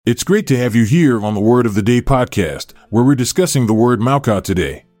It's great to have you here on the Word of the Day podcast, where we're discussing the word Mauka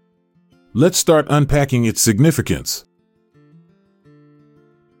today. Let's start unpacking its significance.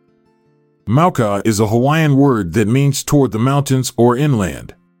 Mauka is a Hawaiian word that means toward the mountains or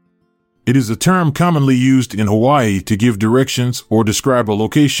inland. It is a term commonly used in Hawaii to give directions or describe a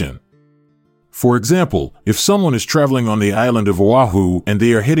location. For example, if someone is traveling on the island of Oahu and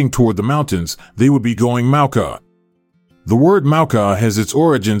they are heading toward the mountains, they would be going Mauka. The word Mauka has its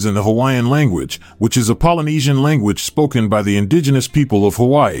origins in the Hawaiian language, which is a Polynesian language spoken by the indigenous people of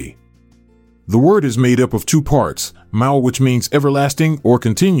Hawaii. The word is made up of two parts, mau, which means everlasting or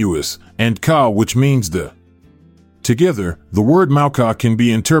continuous, and ka, which means the. Together, the word Mauka can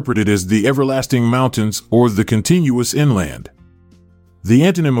be interpreted as the everlasting mountains or the continuous inland. The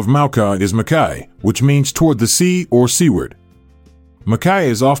antonym of Mauka is makai, which means toward the sea or seaward. Makai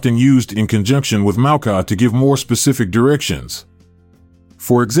is often used in conjunction with Mauka to give more specific directions.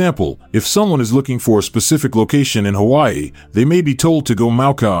 For example, if someone is looking for a specific location in Hawaii, they may be told to go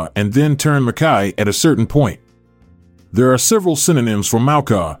Mauka and then turn Makai at a certain point. There are several synonyms for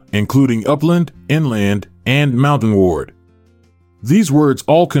Mauka, including upland, inland, and mountainward. These words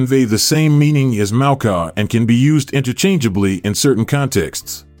all convey the same meaning as Mauka and can be used interchangeably in certain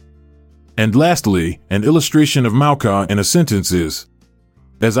contexts. And lastly, an illustration of Mauka in a sentence is,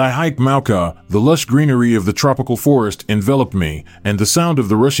 "As I hiked Mauka, the lush greenery of the tropical forest enveloped me, and the sound of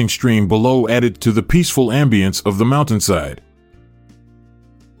the rushing stream below added to the peaceful ambience of the mountainside."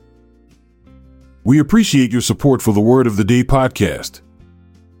 We appreciate your support for the Word of the Day podcast.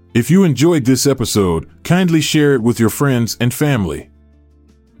 If you enjoyed this episode, kindly share it with your friends and family.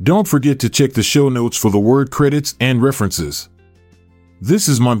 Don't forget to check the show notes for the word credits and references. This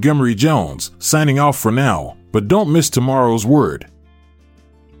is Montgomery Jones, signing off for now, but don't miss tomorrow's word.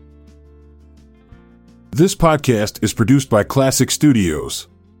 This podcast is produced by Classic Studios.